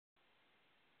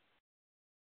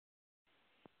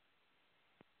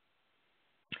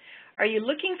Are you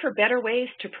looking for better ways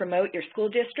to promote your school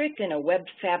district in a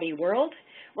web-savvy world?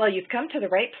 Well, you've come to the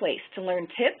right place to learn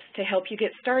tips to help you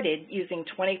get started using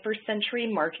 21st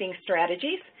century marketing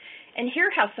strategies and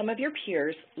hear how some of your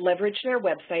peers leverage their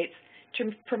websites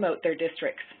to promote their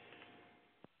districts.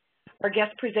 Our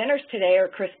guest presenters today are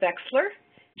Chris Bexler,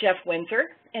 Jeff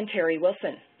Windsor, and Terry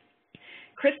Wilson.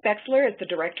 Chris Bexler is the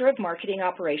Director of Marketing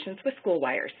Operations with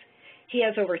SchoolWires. He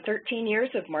has over 13 years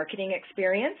of marketing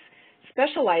experience,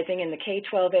 specializing in the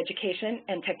K-12 education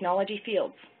and technology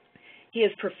fields. He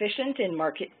is proficient in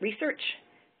market research,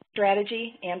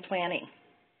 strategy, and planning.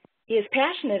 He is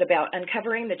passionate about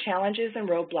uncovering the challenges and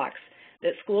roadblocks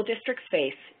that school districts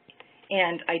face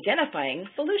and identifying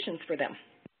solutions for them.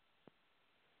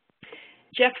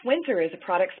 Jeff Windsor is a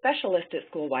product specialist at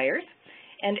SchoolWires,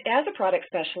 and as a product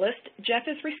specialist, Jeff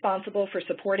is responsible for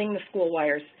supporting the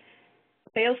SchoolWires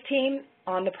sales team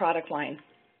on the product line.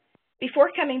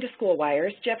 Before coming to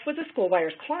SchoolWires, Jeff was a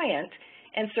SchoolWires client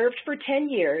and served for 10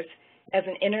 years as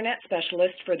an internet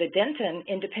specialist for the Denton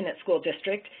Independent School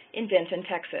District in Denton,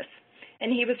 Texas,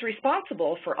 and he was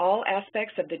responsible for all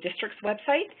aspects of the district's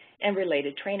website and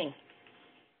related training.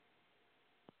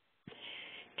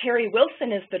 Terry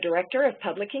Wilson is the Director of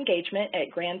Public Engagement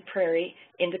at Grand Prairie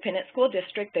Independent School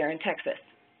District there in Texas.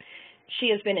 She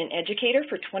has been an educator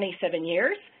for 27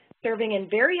 years, serving in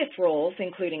various roles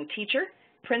including teacher,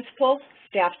 principal,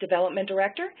 staff development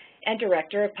director, and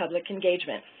director of public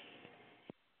engagement.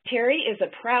 Terry is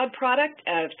a proud product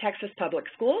of Texas Public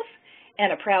Schools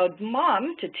and a proud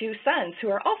mom to two sons who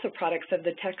are also products of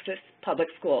the Texas Public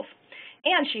Schools.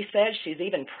 And she says she's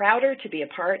even prouder to be a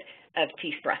part of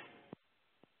TSPRA.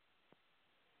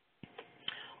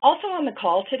 Also on the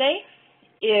call today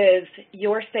is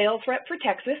your sales rep for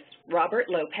Texas, Robert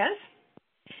Lopez.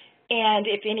 And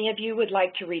if any of you would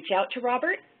like to reach out to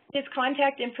Robert, his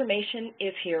contact information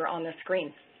is here on the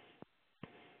screen.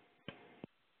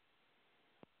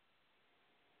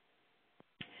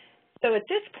 So at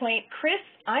this point, Chris,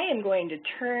 I am going to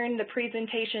turn the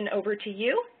presentation over to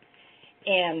you,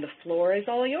 and the floor is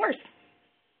all yours.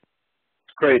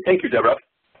 Great, thank you, Deborah.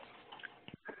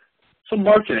 So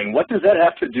marketing, what does that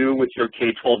have to do with your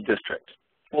K-12 district?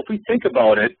 Well, if we think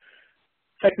about it,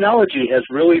 technology has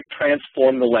really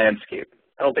transformed the landscape.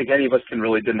 I don't think any of us can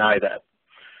really deny that.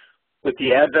 With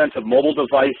the advent of mobile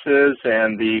devices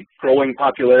and the growing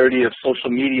popularity of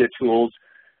social media tools,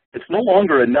 it's no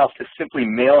longer enough to simply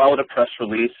mail out a press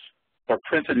release or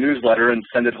print a newsletter and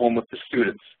send it home with the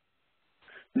students.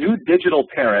 New digital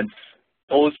parents,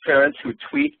 those parents who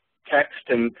tweet, text,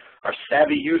 and are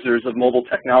savvy users of mobile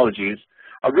technologies,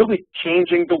 are really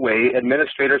changing the way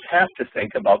administrators have to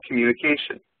think about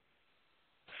communication.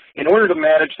 In order to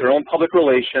manage their own public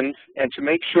relations and to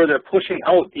make sure they're pushing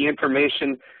out the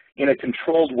information in a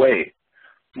controlled way,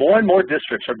 more and more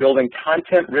districts are building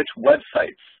content-rich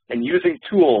websites and using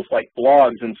tools like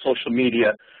blogs and social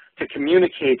media to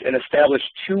communicate and establish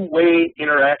two-way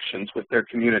interactions with their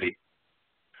community.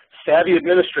 Savvy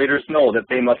administrators know that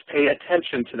they must pay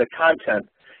attention to the content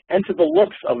and to the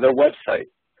looks of their website,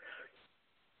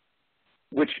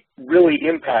 which really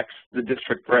impacts the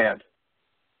district brand.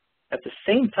 At the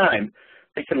same time,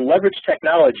 they can leverage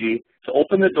technology to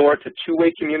open the door to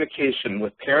two-way communication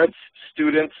with parents,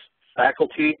 students,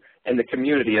 faculty, and the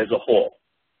community as a whole.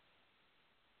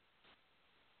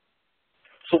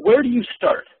 So where do you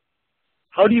start?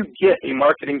 How do you get a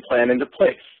marketing plan into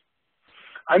place?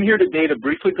 I'm here today to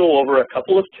briefly go over a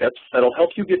couple of tips that will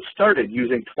help you get started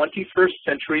using 21st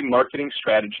century marketing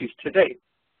strategies today.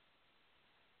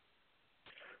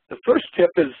 The first tip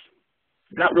is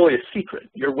not really a secret.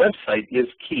 Your website is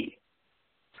key.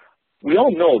 We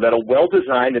all know that a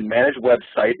well-designed and managed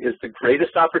website is the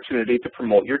greatest opportunity to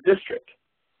promote your district.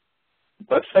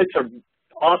 Websites are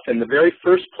often the very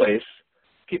first place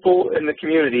people in the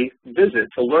community visit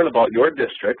to learn about your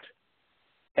district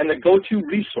and the go-to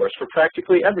resource for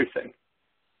practically everything.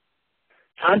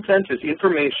 Content is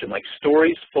information like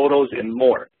stories, photos, and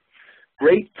more.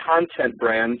 Great content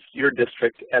brands your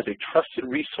district as a trusted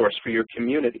resource for your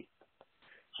community.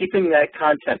 Keeping that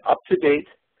content up to date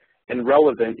and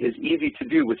relevant is easy to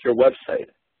do with your website.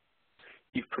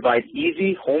 You provide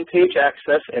easy homepage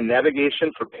access and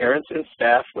navigation for parents and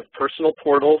staff with personal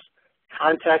portals,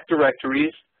 contact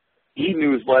directories,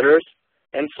 e-newsletters,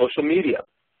 and social media.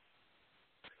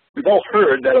 We've all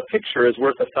heard that a picture is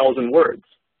worth 1,000 words.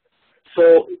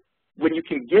 So when you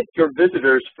can get your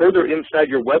visitors further inside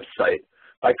your website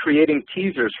by creating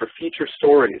teasers for feature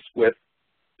stories with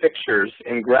pictures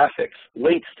and graphics,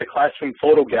 links to classroom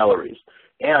photo galleries,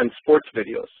 and sports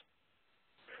videos.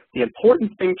 The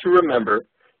important thing to remember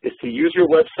is to use your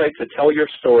website to tell your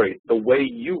story the way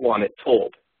you want it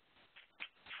told.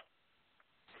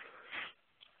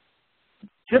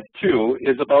 Tip 2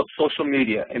 is about social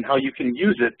media and how you can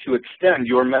use it to extend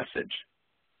your message.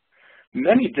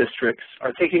 Many districts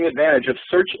are taking advantage of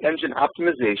search engine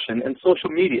optimization and social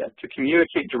media to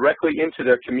communicate directly into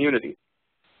their community.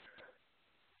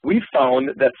 We found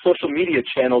that social media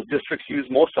channels districts use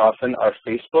most often are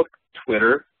Facebook,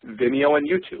 Twitter, Vimeo, and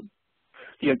YouTube.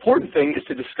 The important thing is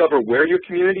to discover where your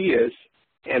community is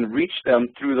and reach them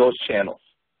through those channels.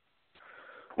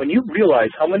 When you realize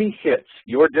how many hits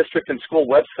your district and school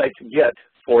websites get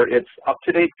for its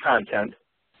up-to-date content,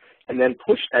 and then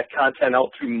push that content out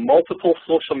through multiple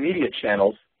social media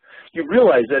channels, you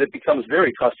realize that it becomes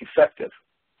very cost-effective.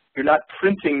 You're not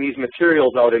printing these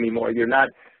materials out anymore. You're not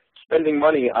spending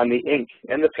money on the ink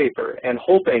and the paper and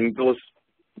hoping those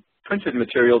printed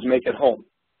materials make it home.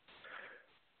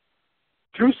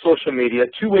 Through social media,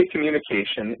 two-way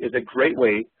communication is a great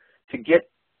way to get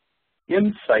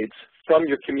insights from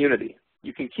your community.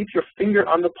 You can keep your finger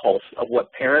on the pulse of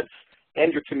what parents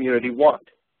and your community want.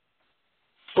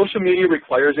 Social media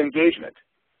requires engagement.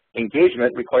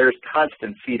 Engagement requires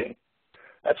constant feeding.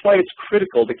 That's why it's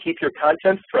critical to keep your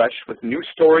content fresh with new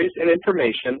stories and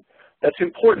information that's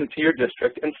important to your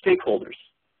district and stakeholders.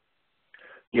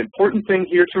 The important thing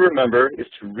here to remember is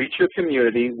to reach your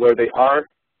community where they are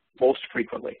most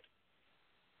frequently.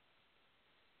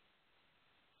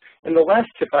 And the last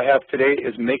tip I have today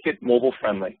is make it mobile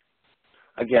friendly.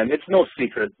 Again, it's no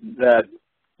secret that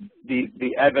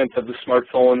the advent of the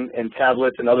smartphone and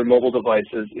tablet and other mobile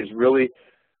devices is really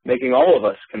making all of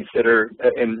us consider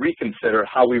and reconsider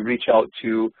how we reach out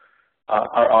to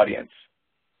our audience.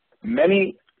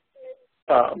 Many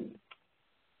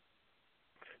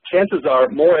chances are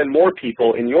more and more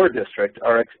people in your district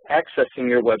are accessing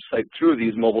your website through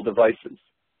these mobile devices.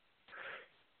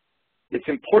 It's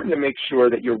important to make sure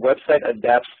that your website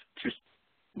adapts to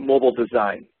mobile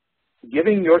design.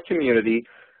 Giving your community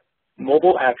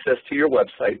mobile access to your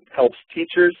website helps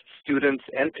teachers, students,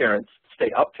 and parents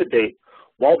stay up to date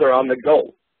while they're on the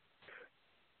go.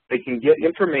 They can get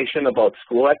information about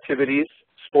school activities,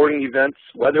 sporting events,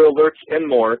 weather alerts, and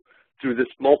more through this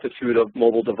multitude of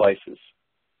mobile devices.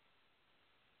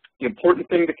 The important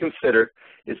thing to consider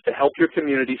is to help your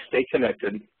community stay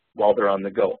connected while they're on the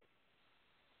go.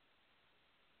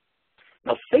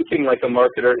 Now, thinking like a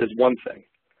marketer is one thing.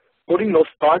 Putting those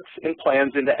thoughts and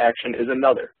plans into action is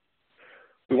another.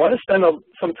 We want to spend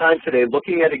some time today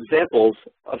looking at examples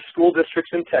of school districts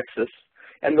in Texas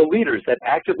and the leaders that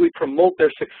actively promote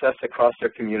their success across their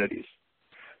communities.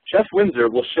 Jeff Windsor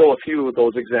will show a few of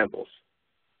those examples.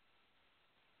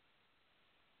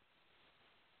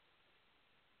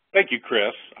 Thank you,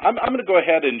 Chris. I'm going to go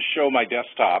ahead and show my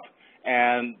desktop,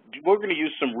 and we're going to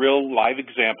use some real live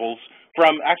examples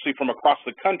actually from across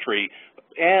the country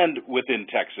and within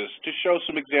Texas to show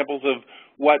some examples of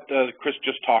what Chris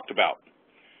just talked about.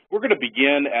 We're going to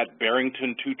begin at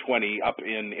Barrington 220 up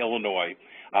in Illinois.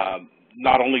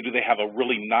 Not only do they have a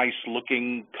really nice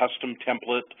looking custom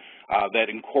template that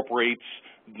incorporates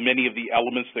many of the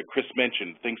elements that Chris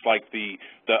mentioned, things like the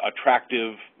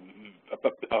attractive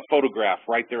photograph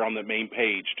right there on the main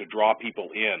page to draw people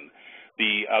in,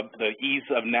 the ease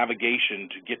of navigation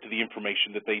to get to the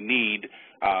information that they need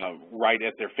right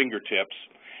at their fingertips,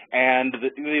 and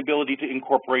the ability to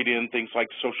incorporate in things like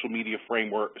social media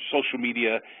framework, social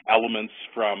media elements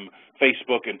from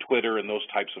Facebook and Twitter and those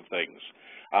types of things.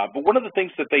 But one of the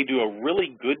things that they do a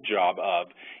really good job of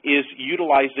is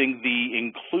utilizing the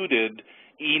included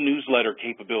e-newsletter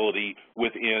capability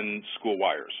within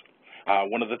SchoolWires.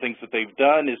 One of the things that they've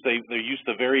done is they use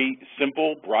the very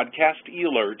simple broadcast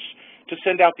e-alerts to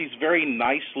send out these very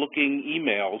nice looking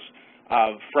emails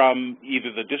from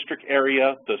either the district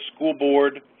area, the school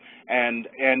board, and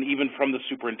even from the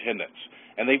superintendents.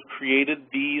 And they've created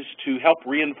these to help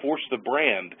reinforce the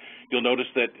brand. You'll notice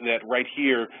that right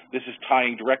here, this is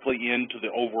tying directly into the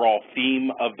overall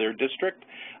theme of their district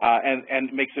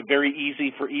and makes it very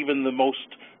easy for even the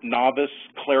most novice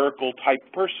clerical type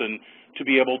person to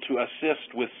be able to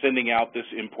assist with sending out this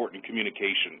important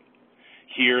communication.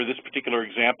 Here, this particular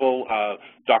example,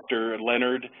 Dr.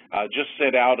 Leonard just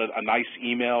sent out a nice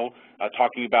email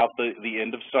talking about the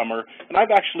end of summer, and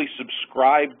I've actually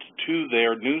subscribed to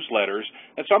their newsletters,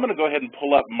 and so I'm going to go ahead and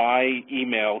pull up my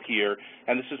email here,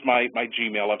 and this is my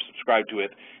Gmail. I've subscribed to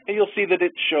it, and you'll see that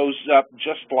it shows up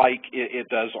just like it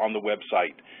does on the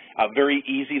website. Very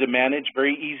easy to manage,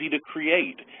 very easy to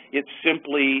create. It's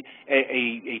simply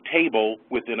a table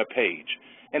within a page.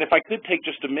 And if I could take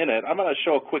just a minute, I'm going to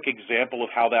show a quick example of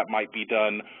how that might be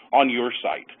done on your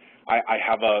site. I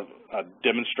have a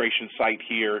demonstration site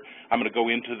here. I'm going to go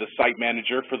into the site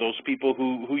manager for those people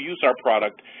who use our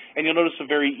product, and you'll notice a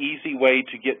very easy way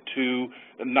to get to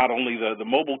not only the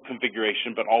mobile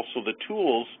configuration, but also the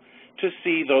tools to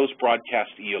see those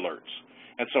broadcast e-alerts.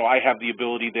 And so I have the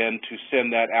ability then to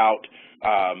send that out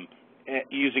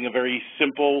using a very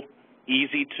simple,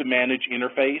 easy to manage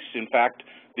interface. In fact,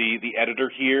 the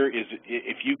editor here is,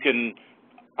 if you can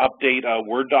update a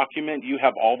Word document, you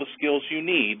have all the skills you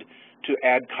need to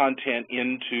add content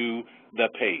into the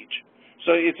page.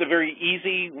 So it's a very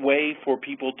easy way for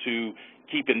people to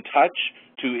keep in touch,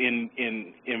 to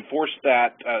enforce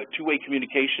that two-way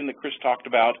communication that Chris talked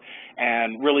about,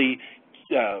 and really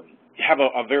have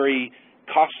a very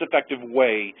cost-effective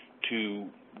way to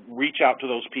reach out to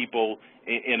those people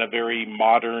in a very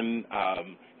modern,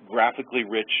 graphically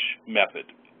rich method.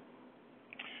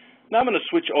 Now I'm going to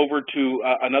switch over to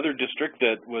another district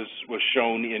that was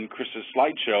shown in Chris's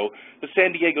slideshow, the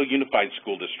San Diego Unified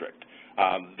School District.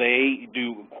 They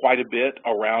do quite a bit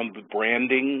around the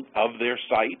branding of their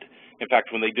site. In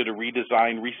fact, when they did a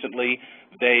redesign recently,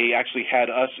 they actually had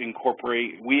us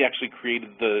incorporate, we actually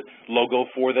created the logo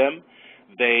for them.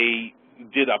 They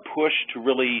did a push to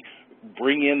really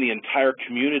bring in the entire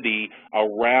community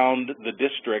around the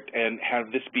district and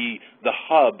have this be the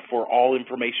hub for all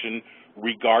information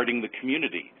regarding the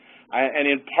community. And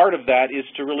in part of that is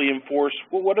to really enforce,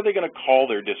 well, what are they going to call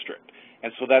their district?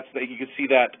 And so that's, you can see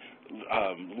that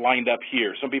lined up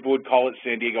here. Some people would call it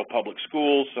San Diego Public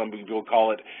Schools, some people would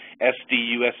call it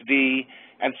SDUSD.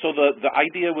 And so the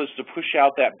idea was to push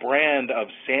out that brand of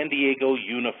San Diego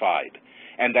Unified.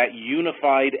 And that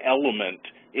unified element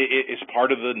is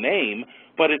part of the name,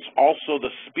 but it's also the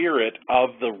spirit of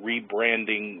the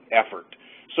rebranding effort.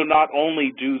 So not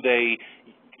only do they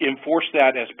enforce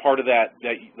that as part of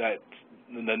the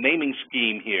naming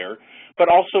scheme here, but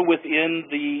also within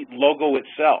the logo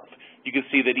itself. You can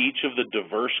see that each of the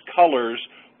diverse colors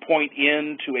point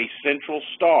into a central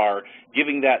star,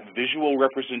 giving that visual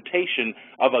representation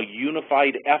of a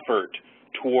unified effort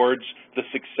towards the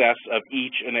success of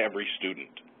each and every student.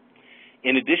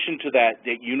 In addition to that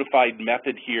unified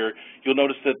method here, you'll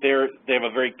notice that they have a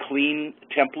very clean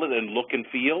template and look and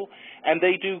feel, and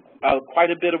they do quite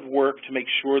a bit of work to make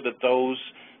sure that those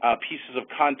pieces of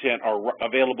content are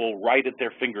available right at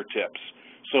their fingertips.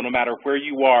 So no matter where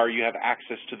you are, you have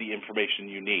access to the information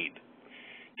you need.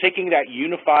 Taking that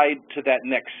unified to that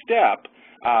next step,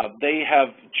 they have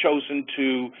chosen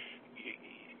to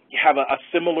have a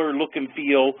similar look and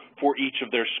feel for each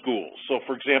of their schools. So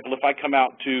for example, if I come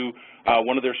out to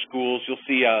one of their schools, you'll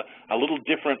see a little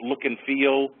different look and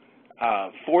feel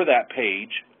for that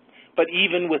page. But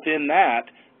even within that,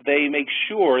 they make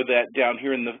sure that down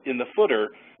here in the footer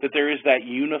that there is that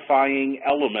unifying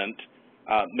element,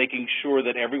 making sure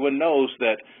that everyone knows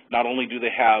that not only do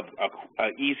they have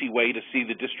an easy way to see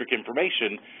the district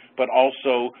information, but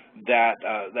also that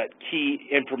key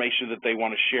information that they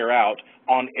want to share out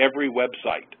on every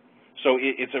website. So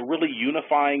it's a really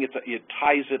unifying, it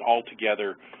ties it all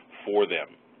together for them.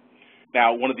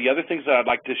 Now, one of the other things that I'd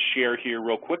like to share here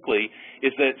real quickly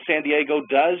is that San Diego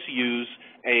does use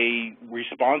a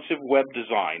responsive web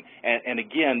design. And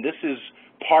again, this is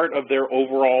part of their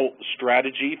overall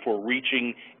strategy for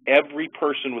reaching every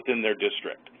person within their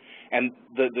district. And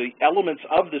the elements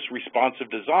of this responsive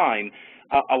design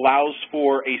allows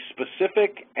for a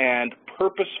specific and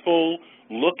purposeful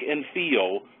look and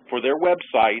feel for their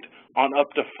website on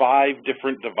up to 5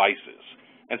 different devices.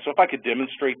 And so if I could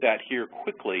demonstrate that here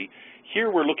quickly,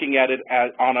 here we're looking at it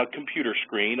on a computer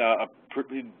screen, a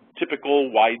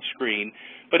typical wide screen.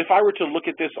 But if I were to look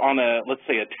at this on let's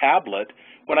say a tablet,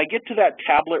 when I get to that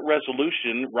tablet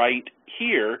resolution right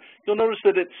here, you'll notice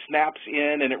that it snaps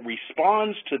in and it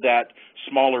responds to that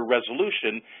smaller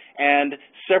resolution, and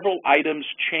several items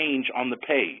change on the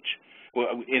page.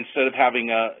 Well, instead of having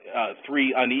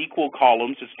 3 unequal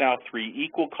columns, it's now 3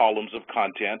 equal columns of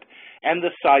content, and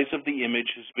the size of the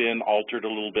image has been altered a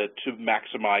little bit to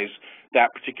maximize that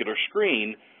particular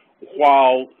screen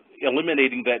while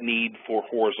eliminating that need for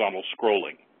horizontal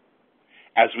scrolling.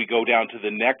 As we go down to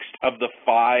the next of the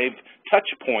 5 touch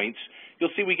points,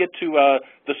 you'll see we get to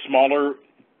the smaller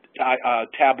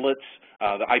tablets,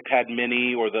 the iPad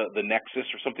mini or the Nexus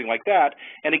or something like that.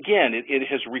 And again, it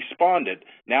has responded.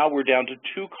 Now we're down to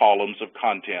 2 columns of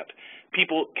content.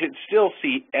 People can still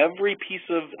see every piece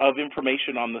of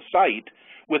information on the site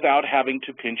without having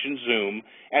to pinch and zoom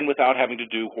and without having to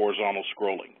do horizontal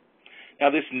scrolling. Now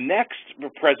this next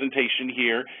presentation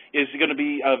here is going to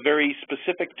be very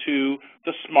specific to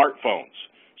the smartphones.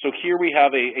 So here we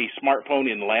have a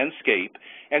smartphone in landscape,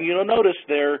 and you'll notice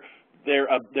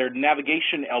their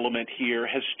navigation element here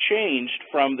has changed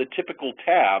from the typical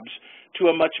tabs to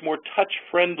a much more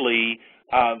touch-friendly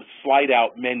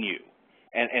slide-out menu.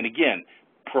 And again,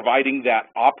 providing that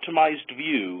optimized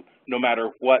view no matter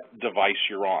what device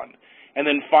you're on. And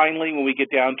then finally, when we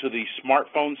get down to the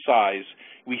smartphone size,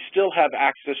 we still have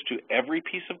access to every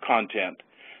piece of content.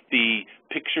 The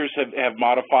pictures have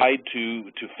modified to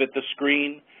fit the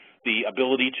screen, the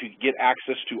ability to get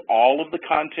access to all of the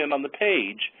content on the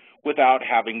page without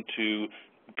having to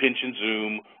pinch and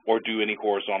zoom or do any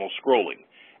horizontal scrolling.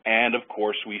 And of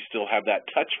course, we still have that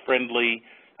touch-friendly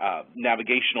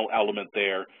navigational element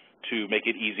there to make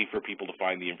it easy for people to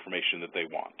find the information that they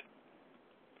want.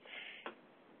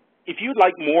 If you'd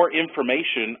like more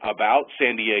information about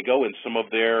San Diego and some of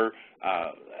their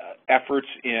efforts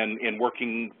in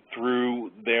working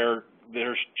through their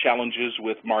challenges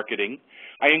with marketing,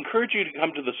 I encourage you to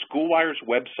come to the SchoolWire's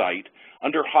website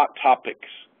under Hot Topics.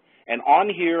 And on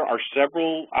here are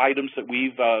several items that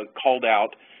we've called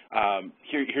out.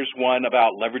 Here's one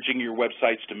about leveraging your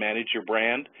websites to manage your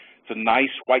brand. It's a nice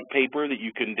white paper that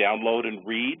you can download and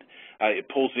read. It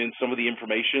pulls in some of the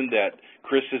information that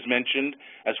Chris has mentioned,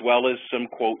 as well as some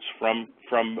quotes from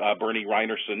Bernie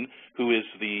Reinerson, who is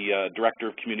the Director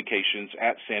of Communications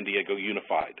at San Diego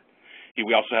Unified.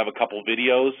 We also have a couple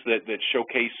videos that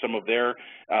showcase some of their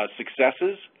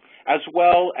successes, as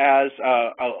well as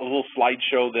a little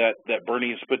slideshow that Bernie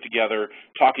has put together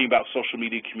talking about social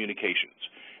media communications.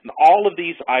 And all of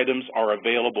these items are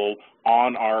available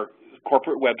on our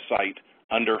corporate website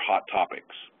under Hot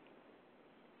Topics.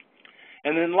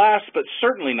 And then last but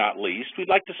certainly not least, we'd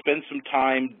like to spend some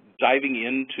time diving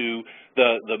into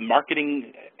the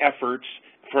marketing efforts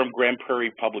from Grand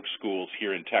Prairie Public Schools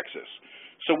here in Texas.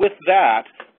 So with that,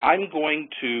 I'm going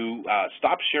to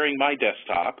stop sharing my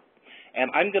desktop, and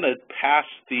I'm going to pass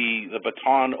the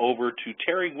baton over to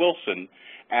Terry Wilson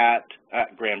at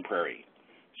Grand Prairie.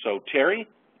 So Terry,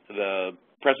 the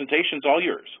presentation's all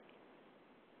yours.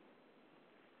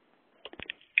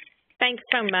 Thanks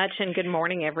so much, and good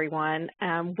morning, everyone.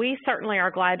 We certainly are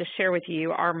glad to share with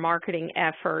you our marketing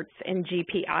efforts in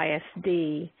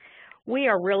GPISD. We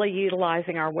are really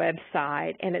utilizing our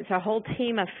website, and it's a whole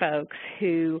team of folks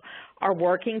who are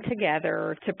working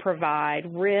together to provide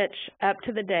rich,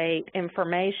 up-to-the-date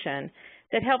information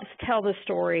that helps tell the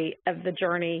story of the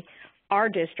journey our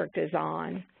district is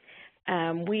on.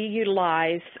 We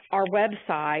utilize our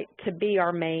website to be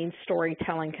our main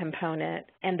storytelling component,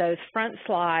 and those front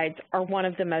slides are one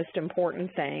of the most important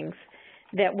things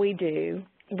that we do.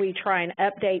 We try and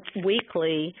update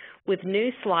weekly with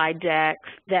new slide decks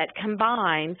that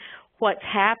combine what's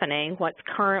happening, what's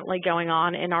currently going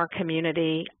on in our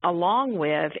community, along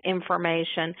with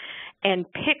information and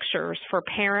pictures for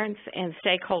parents and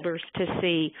stakeholders to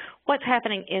see what's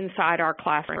happening inside our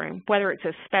classroom, whether it's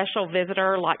a special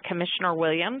visitor like Commissioner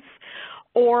Williams,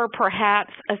 or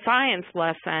perhaps a science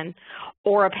lesson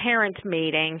or a parent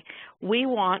meeting. We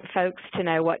want folks to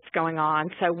know what's going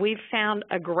on, so we've found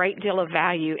a great deal of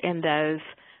value in those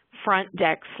front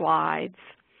deck slides.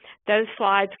 Those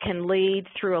slides can lead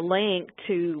through a link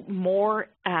to more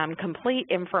complete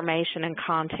information and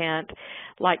content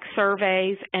like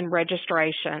surveys and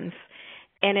registrations.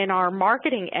 And in our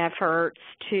marketing efforts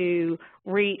to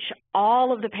reach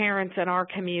all of the parents in our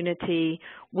community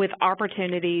with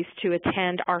opportunities to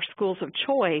attend our schools of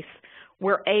choice,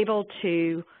 we're able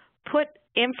to put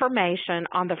information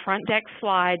on the front deck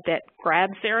slide that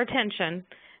grabs their attention.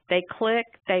 They click,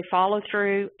 they follow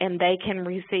through, and they can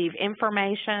receive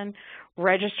information,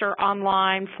 register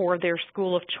online for their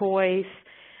school of choice,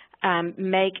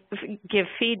 give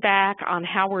feedback on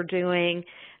how we're doing,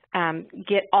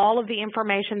 get all of the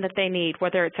information that they need,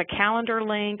 whether it's a calendar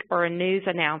link or a news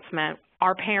announcement.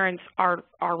 Our parents are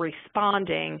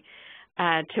responding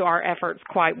to our efforts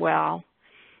quite well.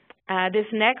 This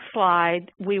next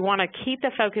slide, we want to keep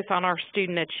the focus on our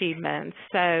student achievements.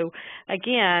 So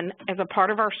again, as a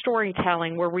part of our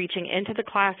storytelling, we're reaching into the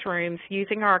classrooms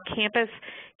using our campus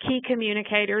key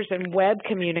communicators and web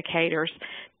communicators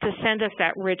to send us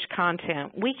that rich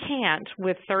content. We can't,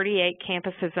 with 38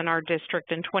 campuses in our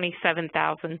district and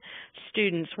 27,000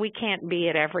 students, we can't be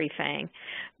at everything.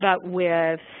 But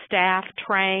with staff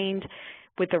trained,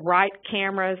 with the right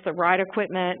cameras, the right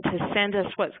equipment to send us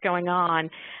what's going on,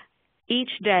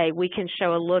 Each day we can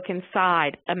show a look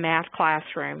inside a math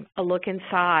classroom, a look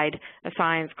inside a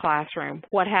science classroom,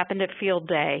 what happened at field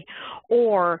day,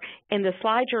 or in the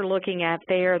slide you're looking at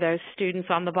there, those students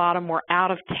on the bottom were out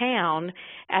of town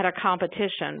at a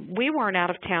competition. We weren't out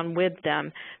of town with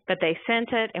them, but they sent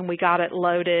it and we got it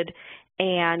loaded,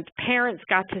 and parents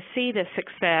got to see the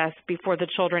success before the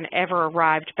children ever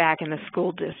arrived back in the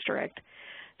school district.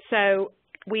 So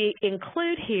we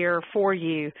include here for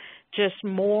you just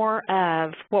more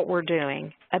of what we're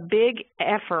doing, a big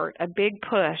effort, a big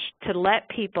push to let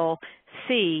people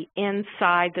see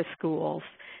inside the schools.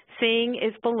 Seeing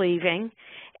is believing,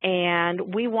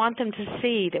 and we want them to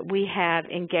see that we have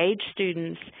engaged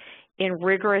students in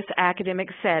rigorous academic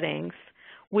settings.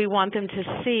 We want them to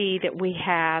see that we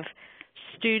have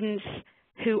students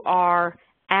who are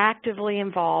actively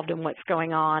involved in what's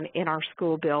going on in our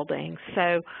school buildings.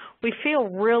 So we feel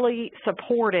really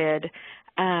supported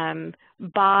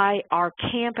by our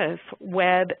campus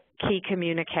web key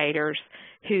communicators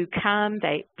who come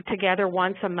together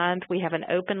once a month. We have an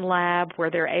open lab where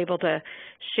they're able to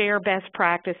share best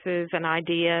practices and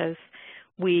ideas.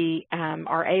 We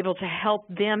are able to help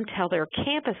them tell their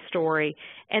campus story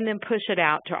and then push it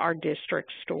out to our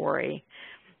district story.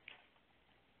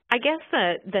 I guess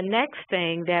the next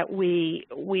thing that we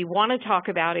want to talk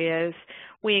about is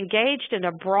we engaged in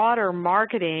a broader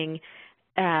marketing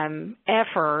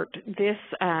effort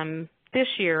this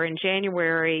year in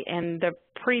January and the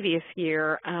previous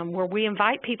year, where we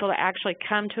invite people to actually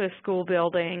come to a school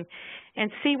building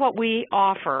and see what we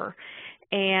offer.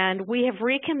 And we have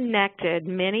reconnected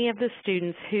many of the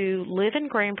students who live in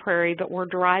Grand Prairie but were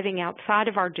driving outside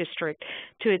of our district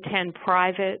to attend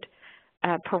private,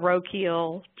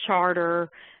 parochial, charter,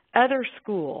 other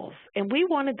schools. And we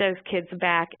wanted those kids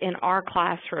back in our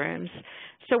classrooms.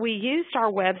 So we used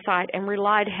our website and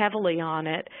relied heavily on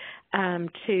it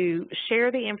to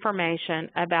share the information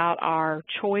about our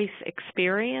choice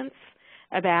experience,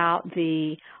 about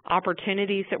the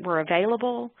opportunities that were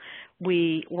available.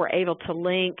 We were able to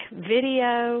link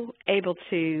video, able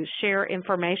to share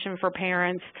information for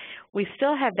parents. We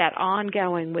still have that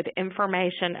ongoing with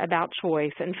information about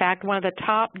choice. In fact, one of the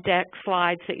top deck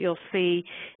slides that you'll see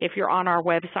if you're on our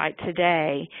website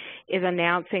today is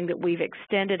announcing that we've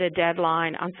extended a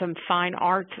deadline on some fine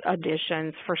arts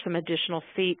auditions for some additional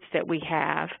seats that we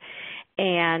have.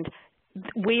 And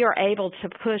we are able to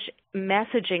push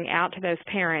messaging out to those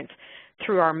parents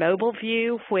through our mobile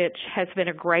view, which has been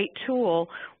a great tool.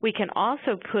 We can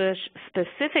also push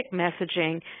specific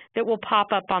messaging that will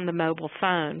pop up on the mobile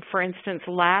phone. For instance,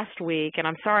 last week, and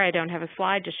I'm sorry I don't have a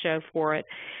slide to show for it,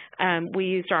 we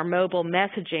used our mobile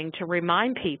messaging to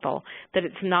remind people that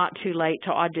it's not too late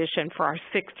to audition for our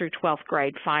 6th through 12th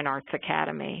grade Fine Arts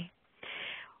Academy.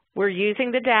 We're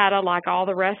using the data, like all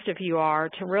the rest of you are,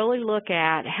 to really look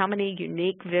at how many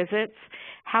unique visits,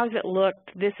 how has it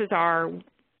looked. This is our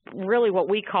really what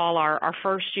we call our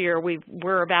first year.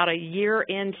 We're about a year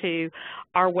into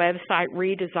our website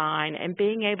redesign and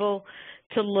being able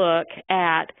to look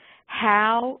at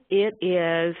how it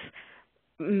is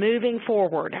moving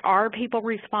forward. Are people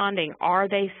responding? Are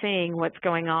they seeing what's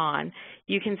going on?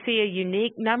 You can see a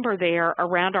unique number there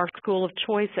around our School of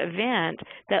Choice event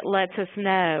that lets us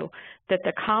know that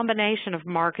the combination of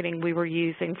marketing we were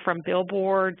using, from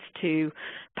billboards to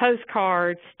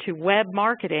postcards to web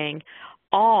marketing,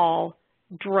 all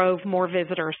drove more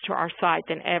visitors to our site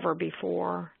than ever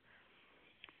before.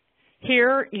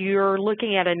 Here you're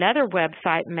looking at another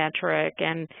website metric,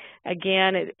 and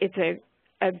again, it's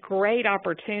a great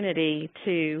opportunity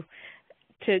to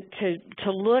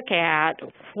look at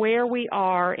where we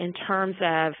are in terms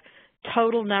of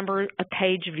total number of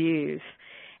page views.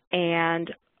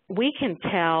 And we can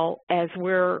tell as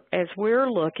we're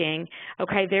looking,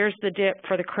 okay, there's the dip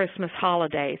for the Christmas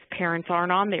holidays. Parents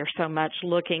aren't on there so much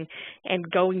looking and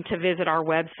going to visit our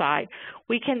website.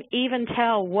 We can even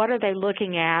tell what are they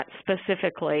looking at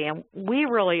specifically, and we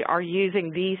really are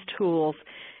using these tools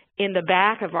in the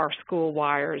back of our school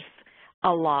wires a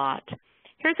lot.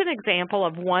 Here's an example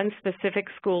of one specific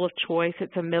school of choice.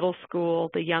 It's a middle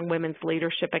school, the Young Women's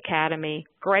Leadership Academy.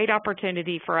 Great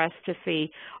opportunity for us to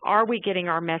see, are we getting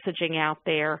our messaging out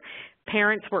there?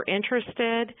 Parents were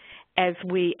interested. As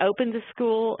we opened the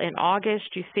school in August,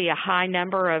 you see a high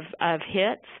number of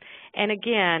hits. And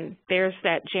again, there's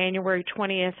that January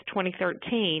 20th,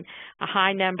 2013, a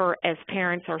high number as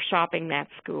parents are shopping that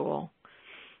school.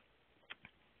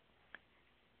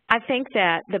 I think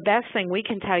that the best thing we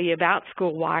can tell you about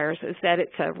School Wires is that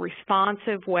it's a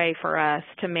responsive way for us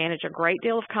to manage a great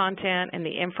deal of content and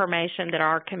the information that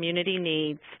our community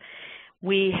needs.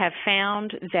 We have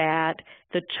found that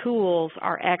the tools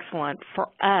are excellent for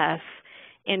us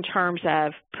in terms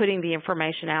of putting the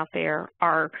information out there.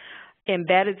 Our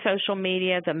embedded social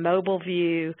media, the mobile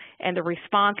view, and the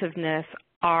responsiveness,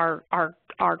 our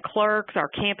clerks, our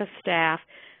campus staff,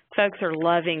 folks are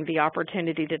loving the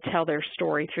opportunity to tell their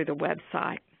story through the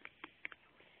website.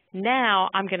 Now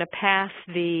I'm going to pass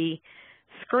the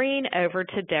screen over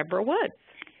to Deborah Woods.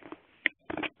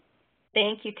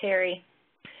 Thank you, Terry.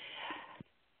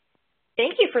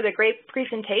 Thank you for the great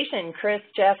presentation, Chris,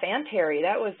 Jeff, and Terry.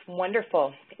 That was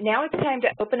wonderful. Now it's time to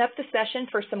open up the session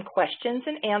for some questions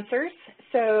and answers.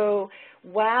 So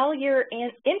while you're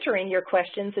entering your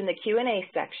questions in the Q&A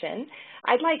section,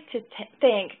 I'd like to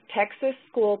thank Texas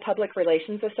School Public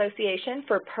Relations Association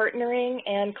for partnering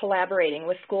and collaborating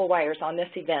with SchoolWires on this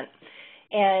event.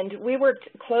 And we worked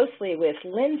closely with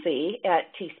Lindsay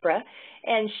at TSPRA,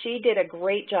 and she did a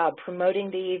great job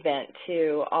promoting the event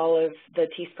to all of the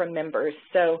TSPRA members.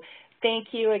 So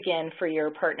thank you again for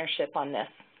your partnership on this.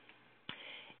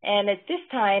 And at this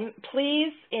time,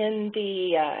 please, in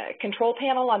the control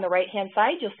panel on the right-hand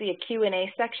side, you'll see a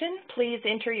Q&A section. Please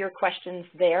enter your questions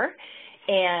there,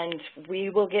 and we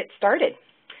will get started.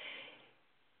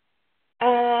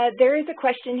 There is a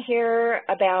question here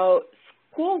about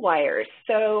SchoolWires.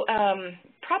 So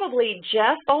probably,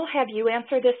 Jeff, I'll have you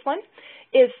answer this one.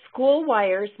 Is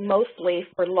SchoolWires mostly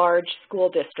for large school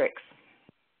districts?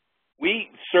 We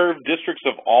serve districts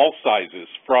of all sizes,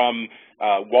 from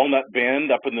Walnut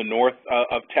Bend up in the north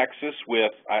of Texas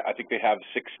with, I think they have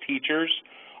 6 teachers,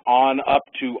 on up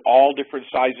to all different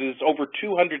sizes. Over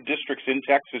 200 districts in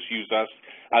Texas use us,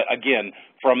 again,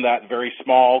 from that very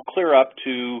small clear up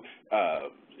to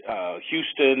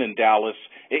Houston and Dallas.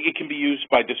 It can be used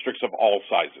by districts of all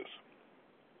sizes.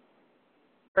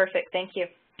 Perfect, thank you.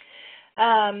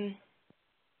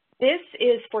 This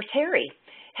is for Terry.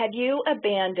 Have you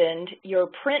abandoned your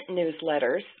print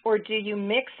newsletters, or do you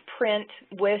mix print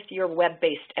with your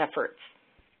web-based efforts?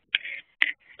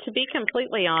 To be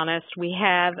completely honest, we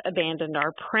have abandoned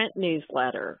our print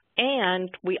newsletter,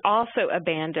 and we also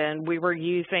abandoned, we were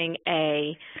using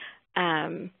a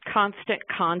Constant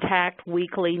Contact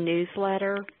weekly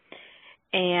newsletter,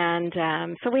 and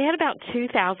so we had about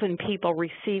 2,000 people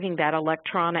receiving that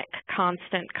electronic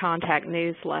Constant Contact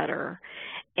newsletter.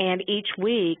 And each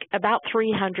week, about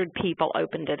 300 people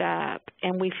opened it up.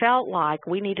 And we felt like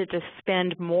we needed to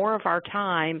spend more of our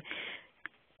time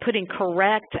putting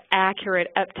correct, accurate,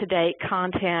 up-to-date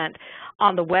content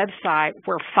on the website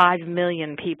where 5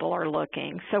 million people are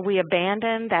looking. So we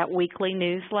abandoned that weekly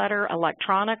newsletter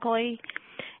electronically,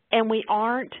 and we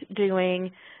aren't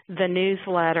doing the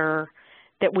newsletter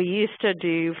that we used to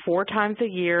do 4 times a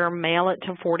year, mail it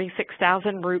to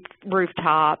 46,000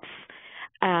 rooftops.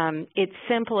 It's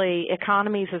simply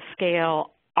economies of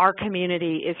scale. Our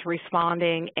community is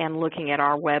responding and looking at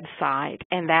our website,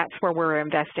 and that's where we're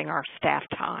investing our staff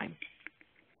time.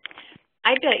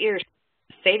 I bet you're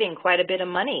saving quite a bit of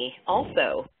money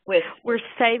also. We're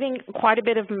saving quite a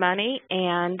bit of money,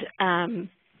 and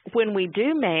when we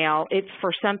do mail, it's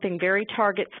for something very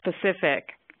target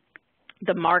specific.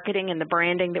 The marketing and the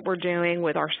branding that we're doing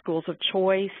with our schools of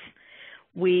choice,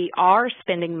 we are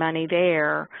spending money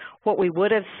there. What we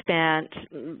would have spent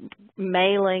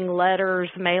mailing letters,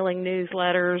 mailing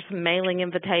newsletters, mailing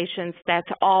invitations,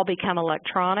 that's all become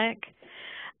electronic.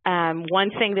 One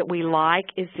thing that we like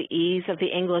is the ease of the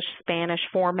English-Spanish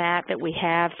format that we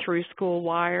have through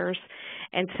SchoolWires,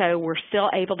 and so we're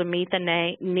still able to meet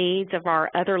the needs of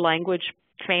our other language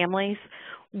families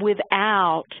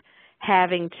without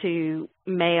having to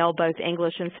mail both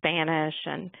English and Spanish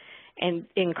and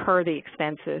incur the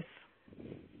expenses.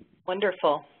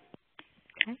 Wonderful.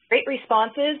 Okay. Great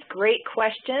responses, great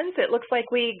questions. It looks like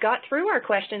we got through our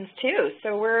questions too,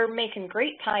 so we're making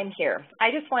great time here. I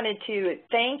just wanted to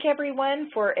thank everyone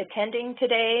for attending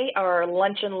today, our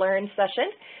Lunch and Learn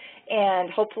session, and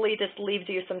hopefully this leaves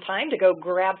you some time to go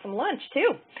grab some lunch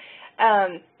too.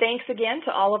 Thanks again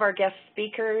to all of our guest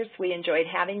speakers. We enjoyed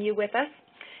having you with us.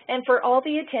 And for all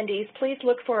the attendees, please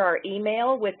look for our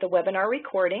email with the webinar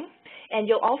recording, and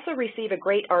you'll also receive a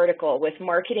great article with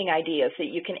marketing ideas that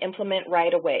you can implement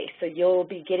right away. So you'll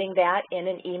be getting that in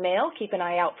an email. Keep an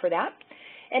eye out for that.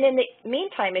 And in the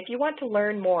meantime, if you want to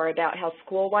learn more about how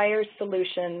SchoolWires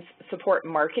solutions support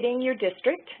marketing your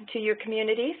district to your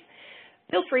communities,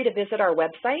 feel free to visit our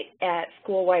website at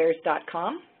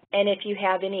schoolwires.com. And if you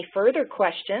have any further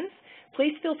questions,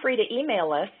 please feel free to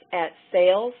email us at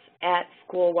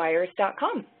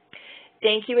sales@schoolwires.com.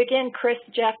 Thank you again, Chris,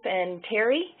 Jeff, and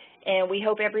Terry, and we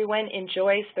hope everyone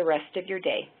enjoys the rest of your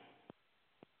day.